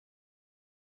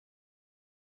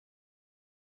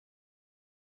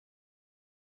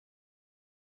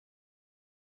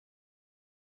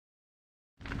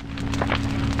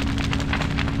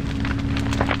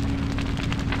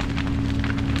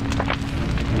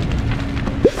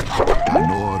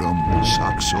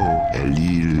saxo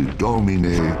elil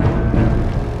domine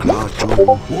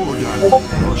glatum hodam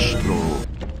nostro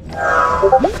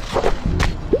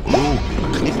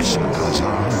Clix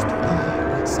Kazan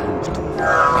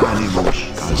Animus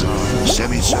Kazan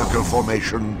semicircle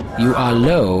formation. You are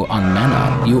low on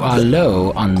mana. You are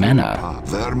low on mana.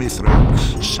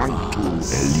 Vermithrax Sanctu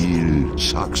Elil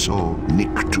Saxo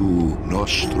Nictu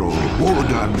Nostro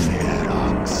Hodam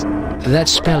Ferax. That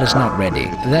spell is not ready.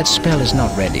 That spell is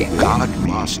not ready. God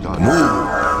Master Move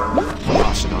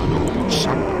Master no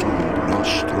Sanctu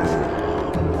Nostro.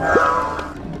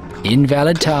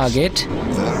 Invalid target.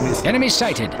 Enemy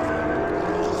sighted.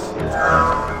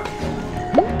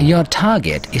 Your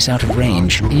target is out of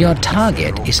range. Your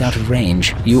target is out of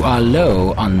range. You are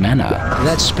low on mana.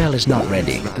 That spell is not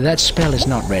ready. That spell is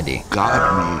not ready. Guard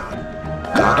me.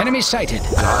 Enemy sighted.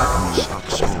 Guard me.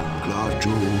 Saxo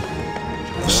Gladu.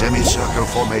 Semicircle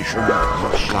formation.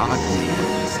 Guard me.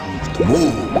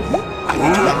 Move.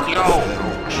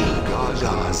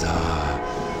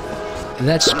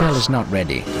 That spell is not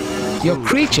ready. Your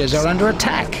creatures are under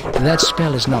attack. That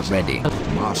spell is not ready.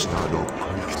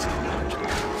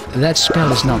 That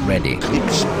spell is not ready.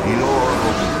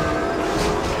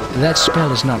 That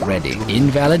spell is not ready.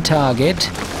 Invalid target.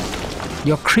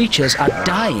 Your creatures are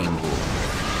dying.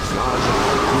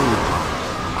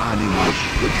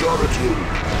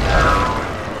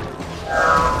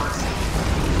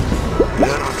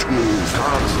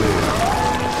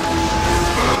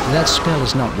 That spell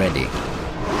is not ready.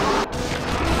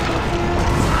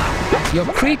 Your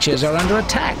creatures are under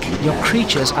attack. Your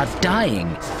creatures are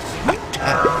dying.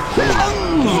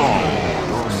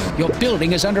 Your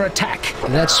building is under attack.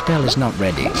 That spell is not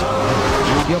ready.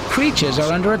 Your creatures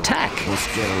are under attack.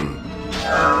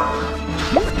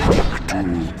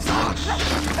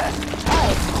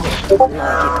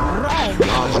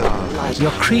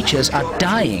 Your creatures are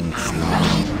dying.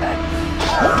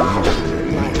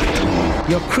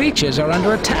 Your creatures are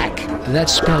under attack. That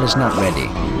spell is not ready.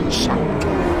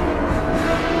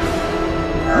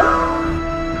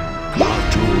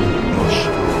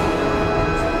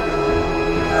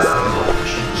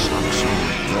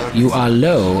 You are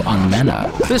low on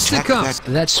mana. Fisticuffs!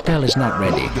 That spell is not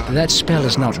ready. That spell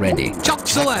is not ready.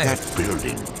 Chucks away! That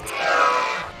building.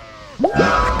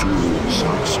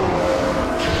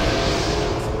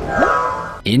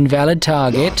 Invalid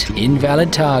target.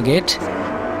 Invalid target.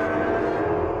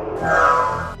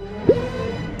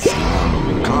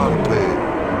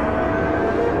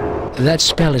 That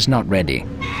spell is not ready.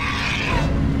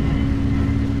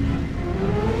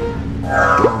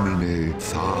 Domine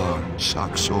Thar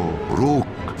Saxo Rook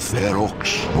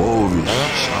Ferox Bovis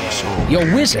Saxo. Your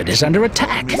wizard is under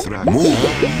attack. Move.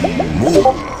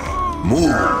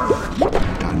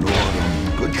 Danorum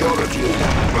Pejorative.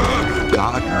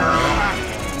 Garden.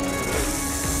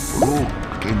 Rook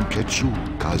Kinketsu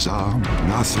Kazam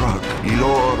Nathrak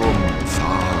Ilorum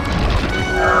Thar.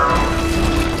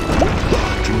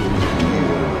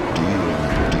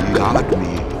 Guard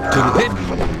me. To the pit.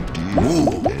 Move.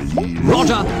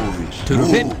 Roger. To the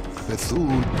pit.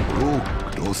 Bethud, Rook,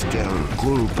 Dothgel,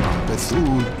 Gulpa,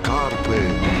 Bethud, Carpe.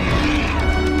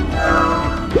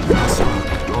 Nathrak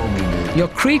Domine. Your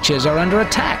creatures are under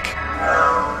attack.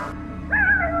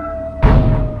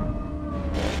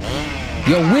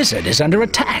 Your wizard is under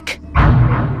attack.